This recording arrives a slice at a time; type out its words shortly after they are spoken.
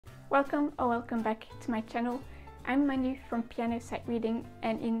Welcome or welcome back to my channel. I'm Manu from Piano Sight Reading,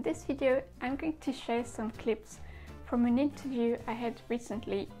 and in this video I'm going to share some clips from an interview I had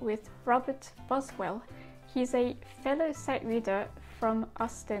recently with Robert Boswell. He's a fellow sight reader from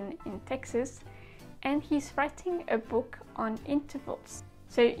Austin in Texas, and he's writing a book on intervals.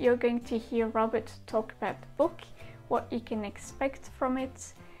 So you're going to hear Robert talk about the book, what you can expect from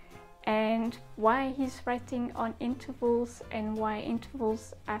it, and why he's writing on intervals and why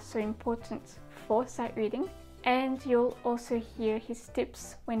intervals are so important for sight reading. And you'll also hear his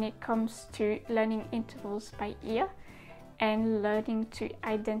tips when it comes to learning intervals by ear and learning to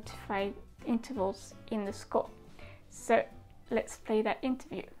identify intervals in the score. So let's play that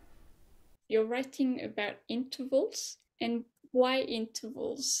interview. You're writing about intervals, and why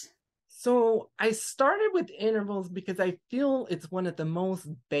intervals? So I started with intervals because I feel it's one of the most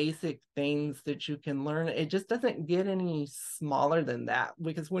basic things that you can learn. It just doesn't get any smaller than that,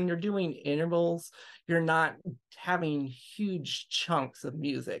 because when you're doing intervals, you're not having huge chunks of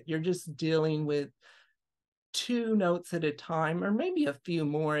music. You're just dealing with 2 notes at a time, or maybe a few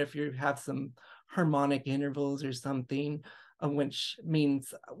more if you have some harmonic intervals or something, which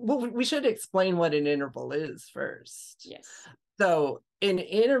means, well, we should explain what an interval is first. Yes. So an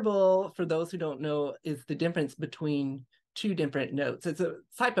interval, for those who don't know, is the difference between 2 different notes. It's a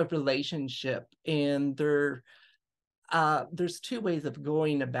type of relationship, and there's 2 ways of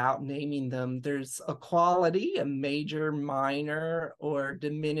going about naming them. There's a quality, a major, minor, or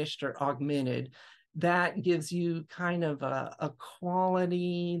diminished or augmented. That gives you kind of a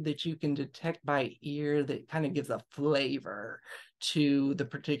quality that you can detect by ear that kind of gives a flavor to the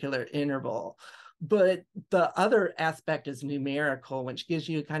particular interval. But the other aspect is numerical, which gives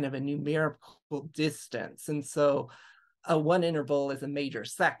you kind of a numerical distance. And so one interval is a major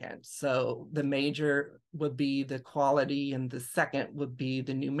second. So the major would be the quality and the second would be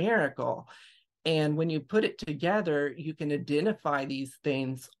the numerical. And when you put it together, you can identify these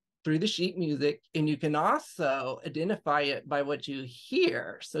things through the sheet music, and you can also identify it by what you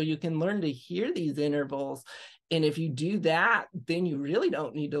hear. So you can learn to hear these intervals. And if you do that, then you really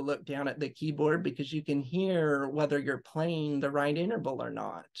don't need to look down at the keyboard, because you can hear whether you're playing the right interval or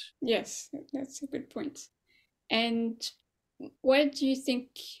not. Yes, that's a good point. And why do you think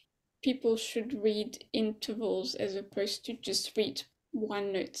people should read intervals as opposed to just read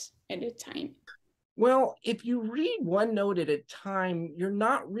one note at a time? Well, if you read one note at a time, you're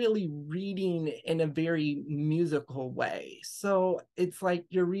not really reading in a very musical way. So it's like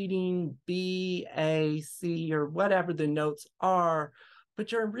you're reading B, A, C, or whatever the notes are,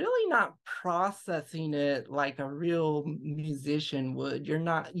 but you're really not processing it like a real musician would.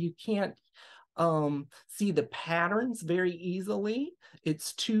 You can't see the patterns very easily.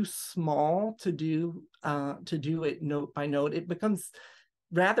 It's too small to do it note by note. It becomes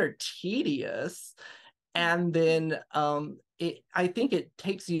rather tedious. And then I think it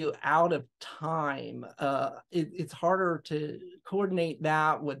takes you out of time. It's harder to coordinate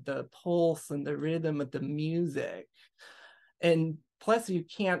that with the pulse and the rhythm of the music. And plus, you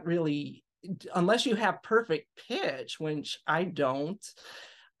can't really, unless you have perfect pitch, which I don't,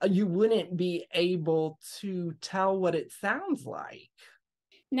 you wouldn't be able to tell what it sounds like.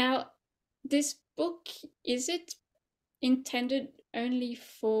 Now, this book, is it intended only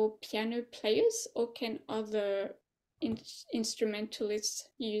for piano players, or can other instrumentalists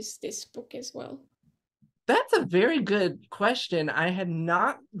use this book as well? That's a very good question. I had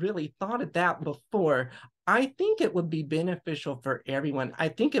not really thought of that before. I think it would be beneficial for everyone. I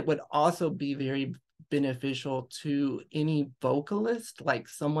think it would also be very beneficial to any vocalist, like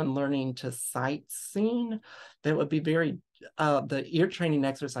someone learning to sight sing. That would be the ear training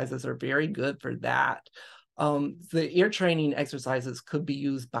exercises are very good for that. The ear training exercises could be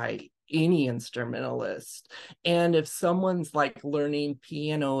used by any instrumentalist. And if someone's like learning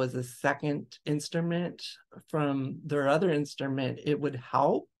piano as a second instrument from their other instrument, it would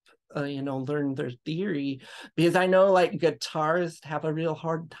help, learn their theory. Because I know like guitarists have a real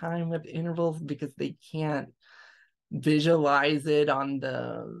hard time with intervals because they can't visualize it on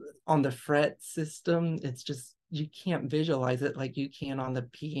the fret system. It's just, you can't visualize it like you can on the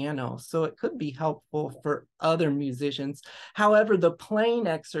piano. So it could be helpful for other musicians. However, the playing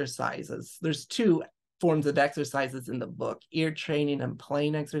exercises, there's 2 forms of exercises in the book: ear training and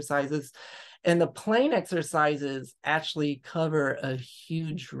playing exercises. And the playing exercises actually cover a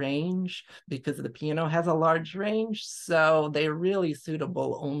huge range because the piano has a large range. So they're really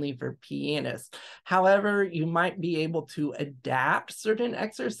suitable only for pianists. However, you might be able to adapt certain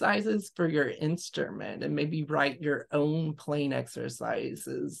exercises for your instrument and maybe write your own playing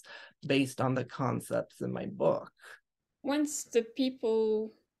exercises based on the concepts in my book. Once the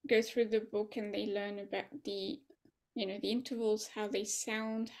people go through the book and they learn about the, the intervals, how they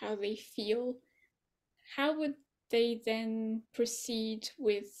sound, how they feel, how would they then proceed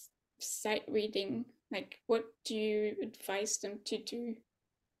with sight reading? Like, what do you advise them to do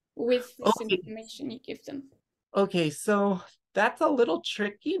with this Okay, information you give them? okay, so that's a little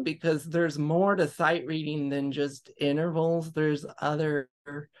tricky because there's more to sight reading than just intervals. There's other,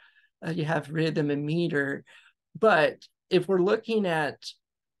 you have rhythm and meter. But if we're looking at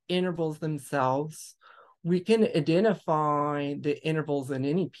intervals themselves, we can identify the intervals in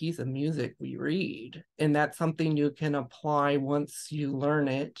any piece of music we read. And that's something you can apply once you learn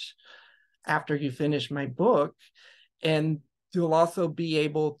it after you finish my book. And you'll also be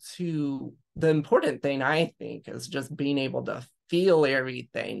able to, the important thing I think is just being able to feel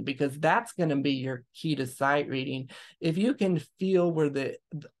everything, because that's going to be your key to sight reading. If you can feel where the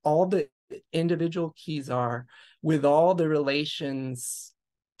all the individual keys are with all the relations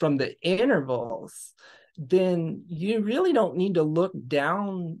from the intervals, then you really don't need to look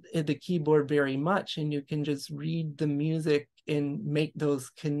down at the keyboard very much, and you can just read the music and make those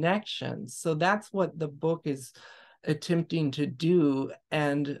connections. So that's what the book is attempting to do.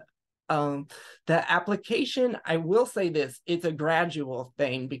 And the application, I will say this, it's a gradual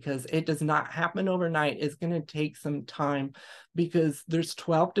thing because it does not happen overnight. It's going to take some time because there's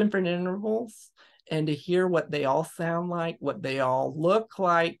 12 different intervals, and to hear what they all sound like, what they all look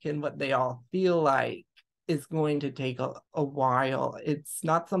like, and what they all feel like is going to take a while. It's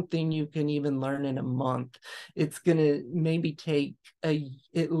not something you can even learn in a month. It's going to maybe take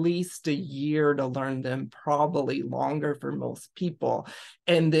at least a year to learn them, probably longer for most people.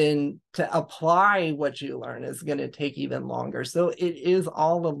 And then to apply what you learn is going to take even longer. So it is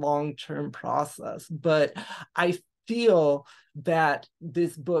all a long-term process. But I feel that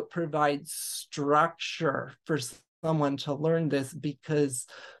this book provides structure for someone to learn this, because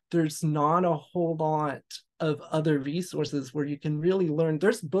there's not a whole lot of other resources where you can really learn.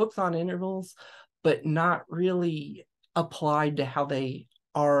 There's books on intervals, but not really applied to how they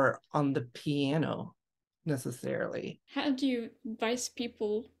are on the piano necessarily. How do you advise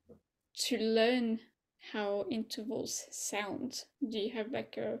people to learn how intervals sound? Do you have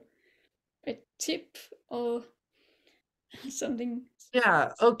like a tip or something?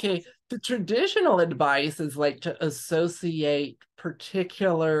 Yeah, okay. The traditional advice is like to associate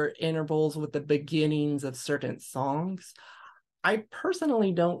particular intervals with the beginnings of certain songs. I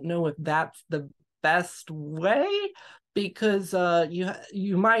personally don't know if that's the best way, because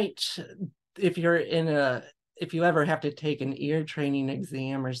you might, if you're in a if you ever have to take an ear training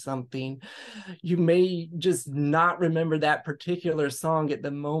exam or something, you may just not remember that particular song at the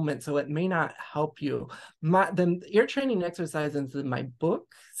moment, so it may not help you. The ear training exercises in my book,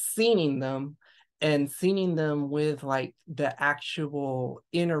 singing them and singing them with like the actual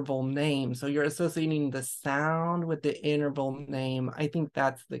interval name. So you're associating the sound with the interval name. I think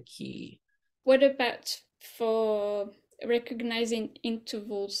that's the key. What about for recognizing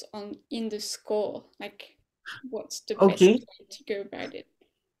intervals on in the score? Like, what's the best Okay. way to go about it?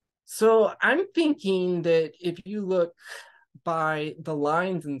 So I'm thinking that if you look by the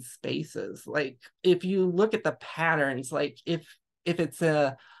lines and spaces, like if you look at the patterns, like if it's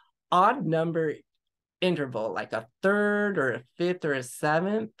a odd number interval, like a third or a fifth or a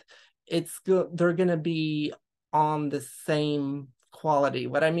seventh, they're going to be on the same quality.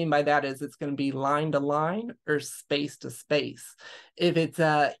 What I mean by that is it's going to be line to line or space to space. If it's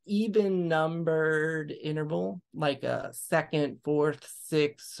a even numbered interval, like a second, fourth,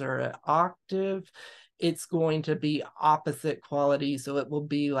 sixth, or an octave, it's going to be opposite quality. So it will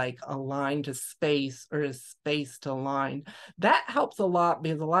be like a line to space or a space to line. That helps a lot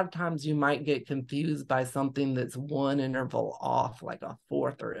because a lot of times you might get confused by something that's one interval off, like a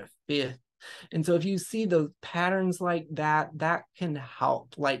fourth or a fifth. And so if you see those patterns like that, that can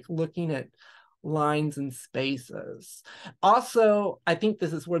help, like looking at lines and spaces. Also, I think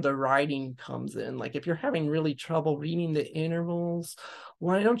this is where the writing comes in. Like if you're having really trouble reading the intervals,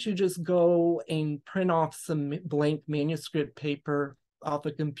 why don't you just go and print off some blank manuscript paper off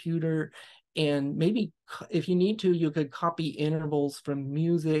a computer, and maybe if you need to, you could copy intervals from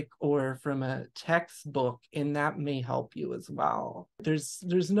music or from a textbook, and that may help you as well. There's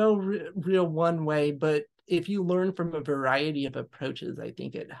no real one way, but if you learn from a variety of approaches, I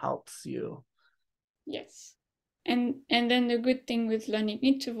think it helps you. Yes. And then the good thing with learning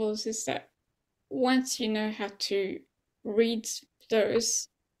intervals is that once you know how to read those,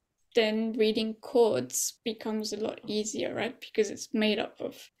 then reading chords becomes a lot easier, right? Because it's made up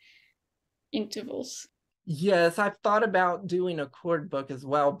of intervals. Yes, I've thought about doing a chord book as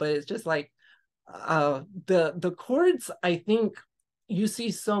well, but it's just like the chords, I think you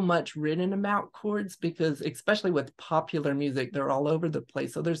see so much written about chords because especially with popular music, they're all over the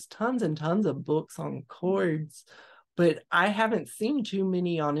place. So there's tons and tons of books on chords, but I haven't seen too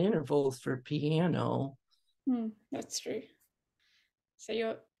many on intervals for piano. That's true. So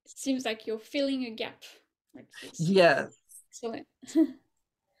it seems like you're filling a gap. Like it's Yes. excellent.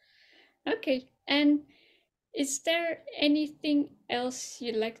 Okay, and is there anything else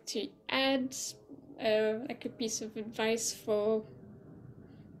you'd like to add, like a piece of advice for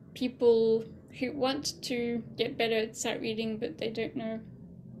people who want to get better at sight reading, but they don't know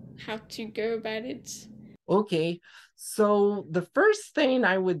how to go about it? Okay. So the first thing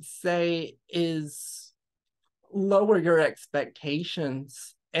I would say is lower your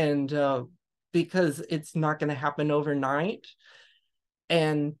expectations, and because it's not going to happen overnight.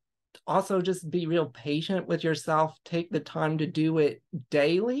 And also just be real patient with yourself. Take the time to do it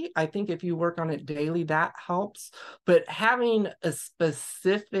daily. I think if you work on it daily, that helps. But having a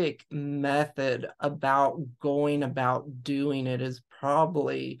specific method about going about doing it is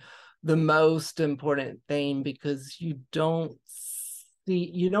probably the most important thing, because you don't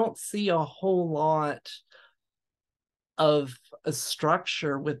see a whole lot of a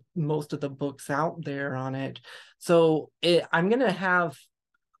structure with most of the books out there on it. So I'm going to have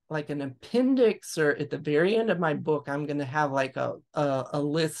like an appendix, or at the very end of my book, I'm going to have like a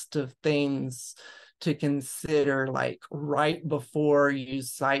list of things to consider, like right before you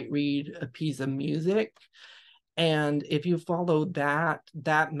sight read a piece of music. And if you follow that,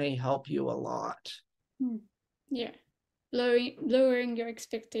 that may help you a lot. Yeah, lowering your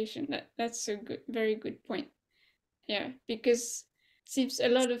expectation. That's a very good point. Yeah, because it seems a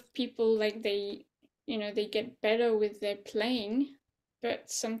lot of people, like, they get better with their playing,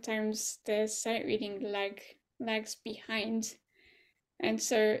 but sometimes their sight reading lags behind. And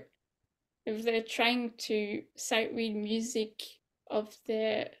so if they're trying to sight read music of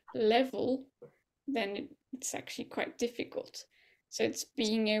their level, then it's actually quite difficult. So it's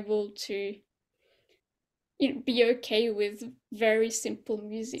being able to be okay with very simple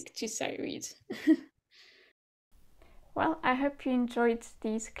music to sight read. Well, I hope you enjoyed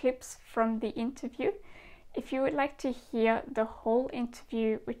these clips from the interview. If you would like to hear the whole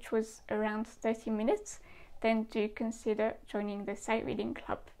interview, which was around 30 minutes, then do consider joining the Sight Reading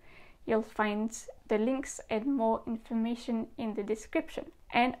Club. You'll find the links and more information in the description.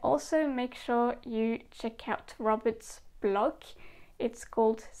 And also make sure you check out Robert's blog. It's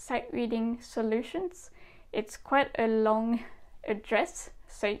called Sight Reading Solutions. It's quite a long address,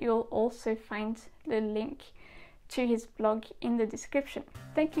 so you'll also find the link to his blog in the description.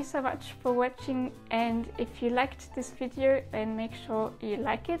 Thank you so much for watching, and if you liked this video, then make sure you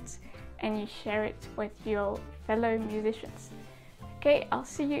like it and you share it with your fellow musicians. Okay, I'll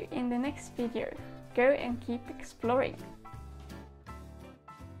see you in the next video. Go and keep exploring.